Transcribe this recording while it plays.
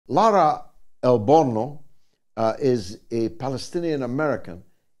Lara Elborno is a Palestinian-American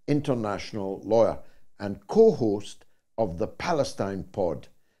international lawyer and co-host of the Palestine Pod,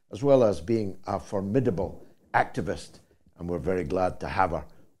 as well as being a formidable activist. And we're very glad to have her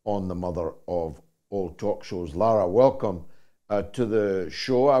on the mother of all talk shows. Lara, welcome to the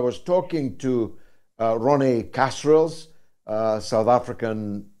show. I was talking to Ronnie Casserils, South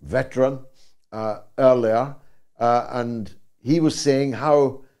African veteran, earlier, and he was saying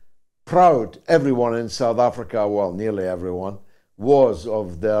how proud everyone in South Africa, well, nearly everyone, was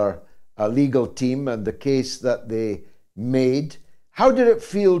of their legal team and the case that they made. How did it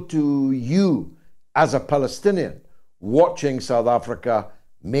feel to you as a Palestinian watching South Africa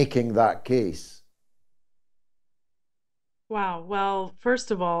making that case? Wow. Well,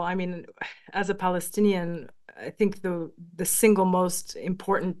 first of all, I mean, as a Palestinian, I think the single most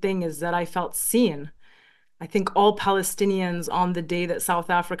important thing is that I felt seen. I think all Palestinians on the day that South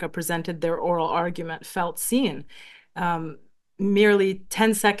Africa presented their oral argument felt seen. Um, Merely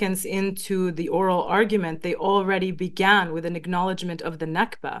 10 seconds into the oral argument, they already began with an acknowledgement of the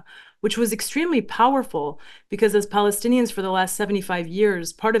Nakba, which was extremely powerful because as Palestinians for the last 75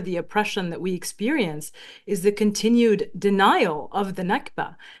 years, part of the oppression that we experience is the continued denial of the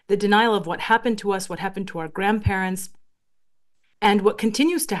Nakba, the denial of what happened to us, what happened to our grandparents, and what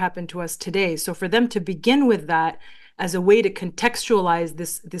continues to happen to us today. So for them to begin with that as a way to contextualize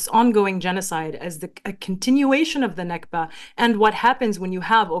this ongoing genocide as a continuation of the Nakba and what happens when you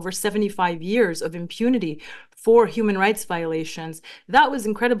have over 75 years of impunity for human rights violations, that was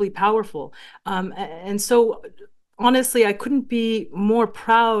incredibly powerful. And so honestly, I couldn't be more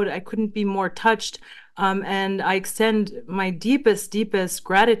proud. I couldn't be more touched. And I extend my deepest, deepest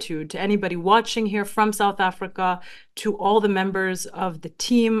gratitude to anybody watching here from South Africa, to all the members of the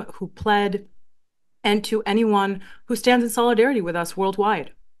team who pled, and to anyone who stands in solidarity with us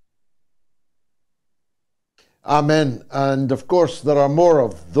worldwide. Amen. And of course, there are more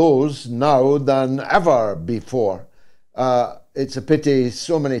of those now than ever before. It's a pity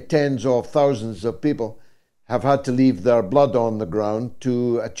so many tens of thousands of people have had to leave their blood on the ground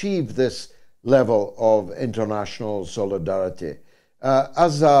to achieve this level of international solidarity.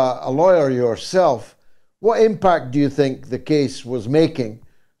 As a lawyer yourself, what impact do you think the case was making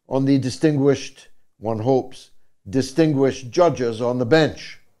on the distinguished, one hopes, distinguished judges on the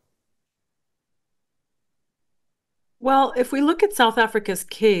bench? Well, if we look at South Africa's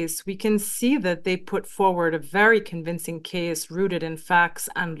case, we can see that they put forward a very convincing case rooted in facts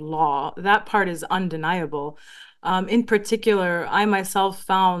and law. That part is undeniable. In particular, I myself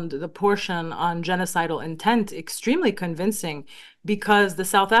found the portion on genocidal intent extremely convincing because the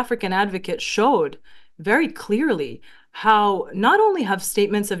South African advocate showed very clearly how not only have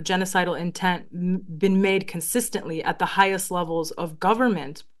statements of genocidal intent been made consistently at the highest levels of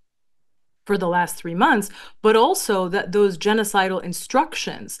government for the last 3 months, but also that those genocidal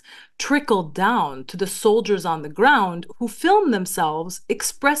instructions trickled down to the soldiers on the ground who filmed themselves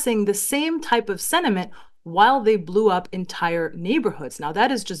expressing the same type of sentiment while they blew up entire neighborhoods. Now,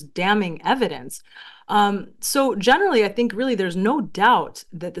 that is just damning evidence. So generally, I think really there's no doubt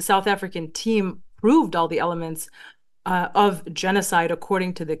that the South African team proved all the elements of genocide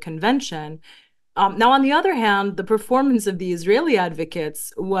according to the convention. Now, on the other hand, the performance of the Israeli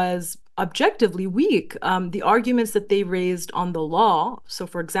advocates was objectively weak. The arguments that they raised on the law, so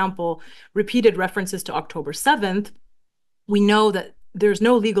for example, repeated references to October 7th, we know that there's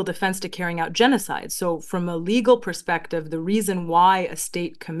no legal defense to carrying out genocide. So from a legal perspective, the reason why a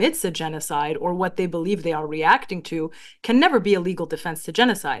state commits a genocide or what they believe they are reacting to can never be a legal defense to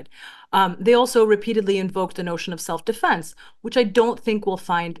genocide. They also repeatedly invoked the notion of self-defense, which I don't think will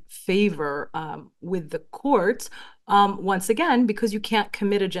find favor with the courts, once again, because you can't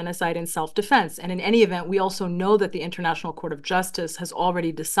commit a genocide in self-defense. And in any event, we also know that the International Court of Justice has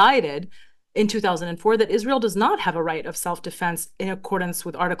already decided in 2004 that Israel does not have a right of self-defense in accordance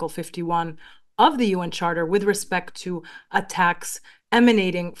with Article 51 of the UN Charter with respect to attacks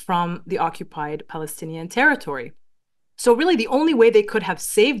emanating from the occupied Palestinian territory. So really the only way they could have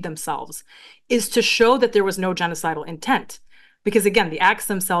saved themselves is to show that there was no genocidal intent. Because again, the acts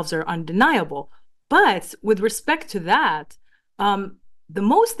themselves are undeniable. But with respect to that, the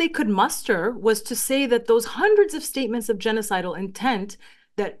most they could muster was to say that those hundreds of statements of genocidal intent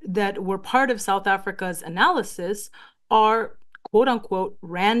that were part of South Africa's analysis are quote unquote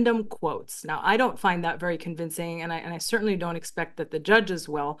random quotes. Now, I don't find that very convincing, and I certainly don't expect that the judges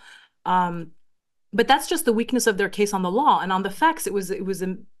will. But that's just the weakness of their case on the law. And on the facts, it was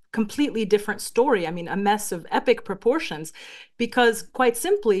a completely different story. I mean, a mess of epic proportions, because quite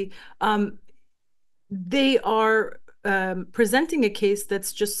simply, they are presenting a case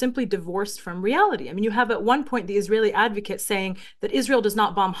that's just simply divorced from reality. I mean, you have at one point the Israeli advocate saying that Israel does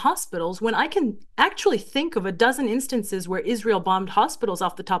not bomb hospitals, when I can actually think of a dozen instances where Israel bombed hospitals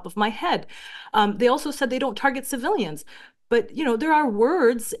off the top of my head. They also said they don't target civilians. But, you know, there are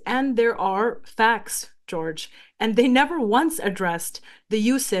words and there are facts, George, and they never once addressed the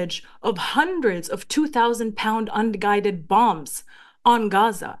usage of hundreds of 2,000-pound unguided bombs on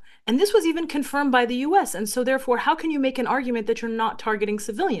Gaza. And this was even confirmed by the US. And so therefore, how can you make an argument that you're not targeting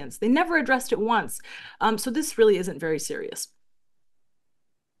civilians? They never addressed it once. So this really isn't very serious.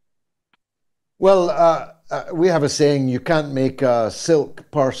 Well, we have a saying, you can't make a silk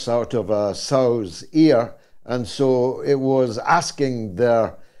purse out of a sow's ear. And so it was asking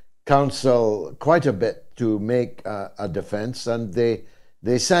their counsel quite a bit to make a defense. And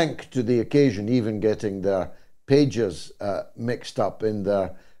they sank to the occasion, even getting their pages mixed up in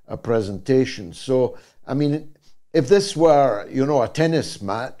their presentation. So, I mean, if this were, you know, a tennis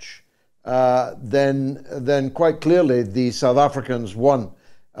match, then quite clearly the South Africans won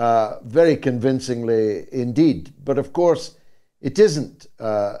very convincingly indeed. But of course, it isn't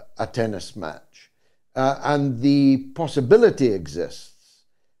a tennis match. And the possibility exists,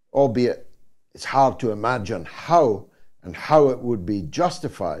 albeit it's hard to imagine how it would be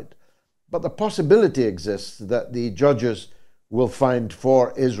justified. But the possibility exists that the judges will find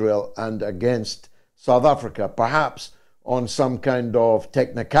for Israel and against South Africa, perhaps on some kind of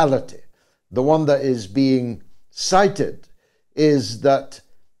technicality. The one that is being cited is that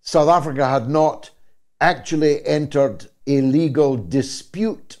South Africa had not actually entered a legal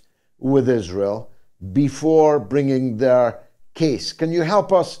dispute with Israel before bringing their case. Can you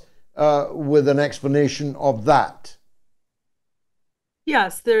help us with an explanation of that?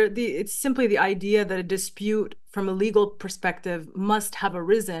 Yes, it's simply the idea that a dispute from a legal perspective must have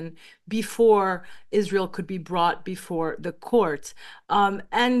arisen before Israel could be brought before the court.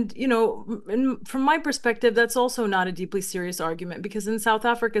 And, you know, from my perspective, that's also not a deeply serious argument, because in South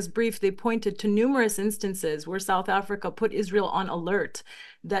Africa's brief, they pointed to numerous instances where South Africa put Israel on alert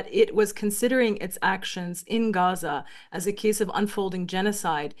that it was considering its actions in Gaza as a case of unfolding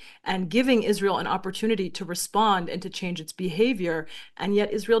genocide and giving Israel an opportunity to respond and to change its behavior. And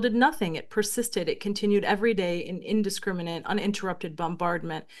yet Israel did nothing. It persisted. It continued every day in indiscriminate, uninterrupted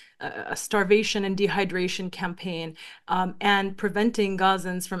bombardment, a starvation and dehydration campaign, and preventing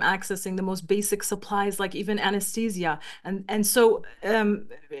Gazans from accessing the most basic supplies like even anesthesia. And so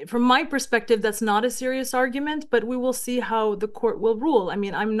from my perspective, that's not a serious argument, but we will see how the court will rule. I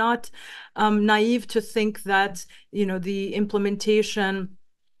mean, I'm not naive to think that, you know, the implementation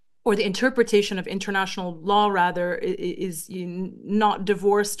or the interpretation of international law, rather, is not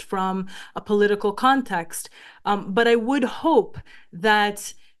divorced from a political context. But I would hope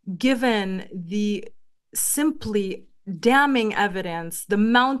that, given the simply damning evidence, the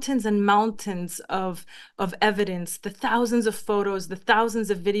mountains and mountains of evidence, the thousands of photos, the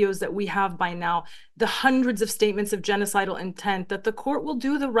thousands of videos that we have by now, the hundreds of statements of genocidal intent, that the court will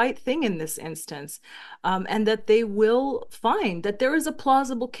do the right thing in this instance, and that they will find that there is a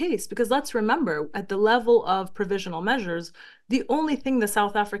plausible case. Because let's remember, at the level of provisional measures, the only thing the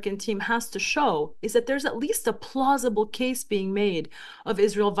South African team has to show is that there's at least a plausible case being made of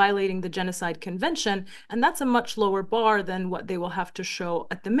Israel violating the Genocide Convention, and that's a much lower bar than what they will have to show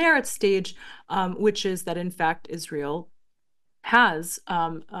at the merits stage, which is that, in fact, Israel has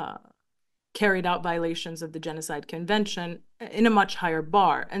carried out violations of the Genocide Convention in a much higher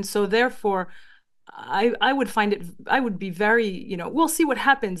bar. And so therefore, I would be very, you know, we'll see what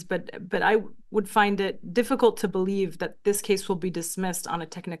happens, but I would find it difficult to believe that this case will be dismissed on a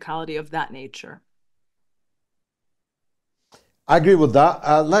technicality of that nature. I agree with that.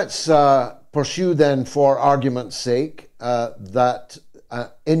 Let's pursue then, for argument's sake, that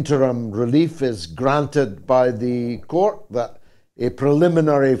interim relief is granted by the court, that a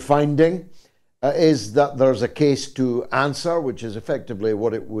preliminary finding is that there's a case to answer, which is effectively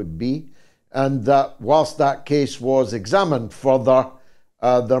what it would be, and that whilst that case was examined further,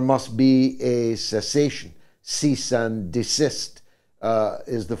 there must be a cessation. Cease and desist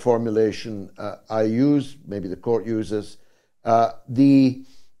is the formulation I use, maybe the court uses.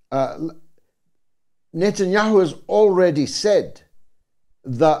 Netanyahu has already said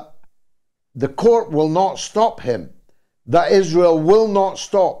that the court will not stop him, that Israel will not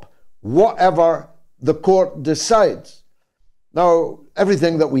stop whatever the court decides. Now,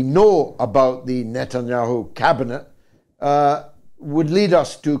 everything that we know about the Netanyahu cabinet would lead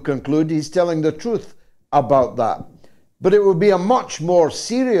us to conclude he's telling the truth about that. But it would be a much more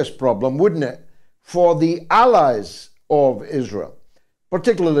serious problem, wouldn't it, for the allies of Israel,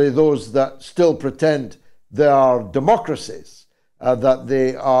 particularly those that still pretend they are democracies, that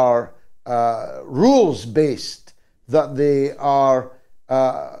they are rules-based, that they are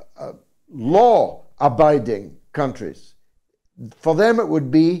law-abiding countries. For them it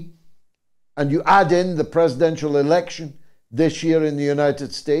would be, and you add in the presidential election this year in the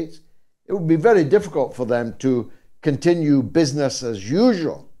United States, it would be very difficult for them to continue business as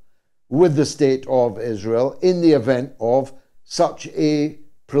usual with the state of Israel in the event of such a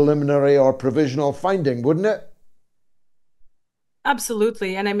preliminary or provisional finding, wouldn't it?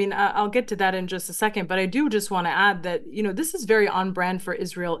 Absolutely. And I mean, I'll get to that in just a second, but I do just want to add that, this is very on brand for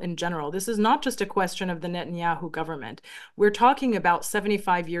Israel in general. This is not just a question of the Netanyahu government. We're talking about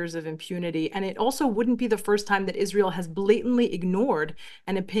 75 years of impunity, and it also wouldn't be the first time that Israel has blatantly ignored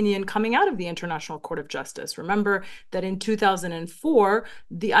an opinion coming out of the International Court of Justice. Remember that in 2004,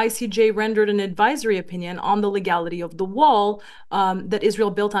 the ICJ rendered an advisory opinion on the legality of the wall that Israel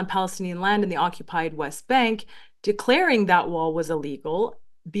built on Palestinian land in the occupied West Bank, declaring that wall was illegal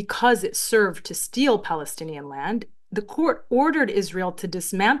because it served to steal Palestinian land. The court ordered Israel to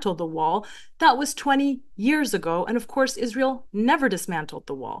dismantle the wall. That was 20 years ago. And of course, Israel never dismantled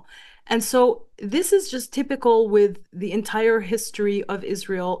the wall. And so this is just typical with the entire history of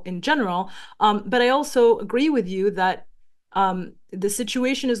Israel in general. But I also agree with you that the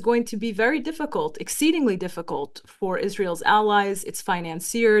situation is going to be very difficult, exceedingly difficult for Israel's allies, its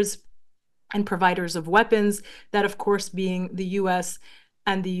financiers, and providers of weapons, that of course being the US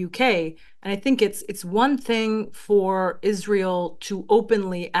and the UK. And I think it's one thing for Israel to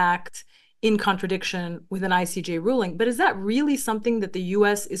openly act in contradiction with an ICJ ruling, but is that really something that the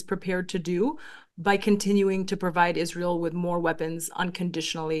US is prepared to do by continuing to provide Israel with more weapons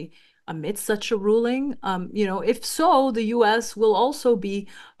unconditionally amidst such a ruling? If so, the US will also be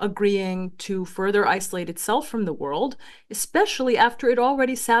agreeing to further isolate itself from the world, especially after it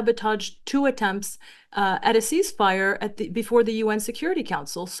already sabotaged two attempts at a ceasefire before the UN Security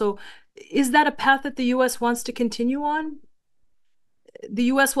Council. So is that a path that the US wants to continue on? The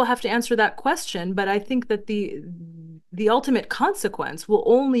US will have to answer that question, but I think that the ultimate consequence will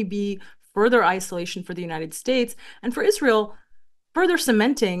only be further isolation for the United States, and for Israel, further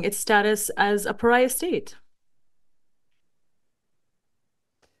cementing its status as a pariah state.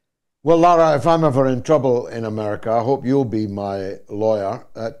 Well, Lara, if I'm ever in trouble in America, I hope you'll be my lawyer.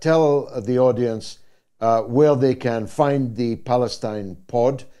 Tell the audience where they can find the Palestine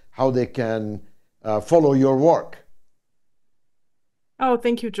Pod, how they can follow your work. Oh,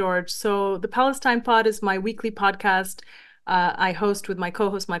 thank you, George. So the Palestine Pod is my weekly podcast I host with my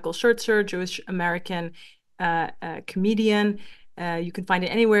co-host Michael Schertzer, Jewish-American comedian. You can find it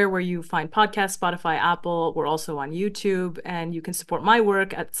anywhere where you find podcasts, Spotify, Apple. We're also on YouTube, and you can support my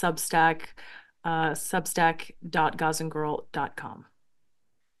work at Substack, substack.gazangirl.com.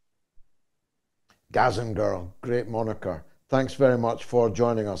 Gazan Girl, great moniker. Thanks very much for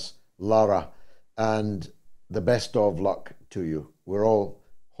joining us, Lara, and the best of luck to you. We're all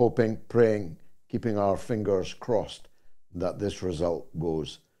hoping, praying, keeping our fingers crossed that this result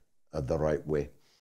goes the right way.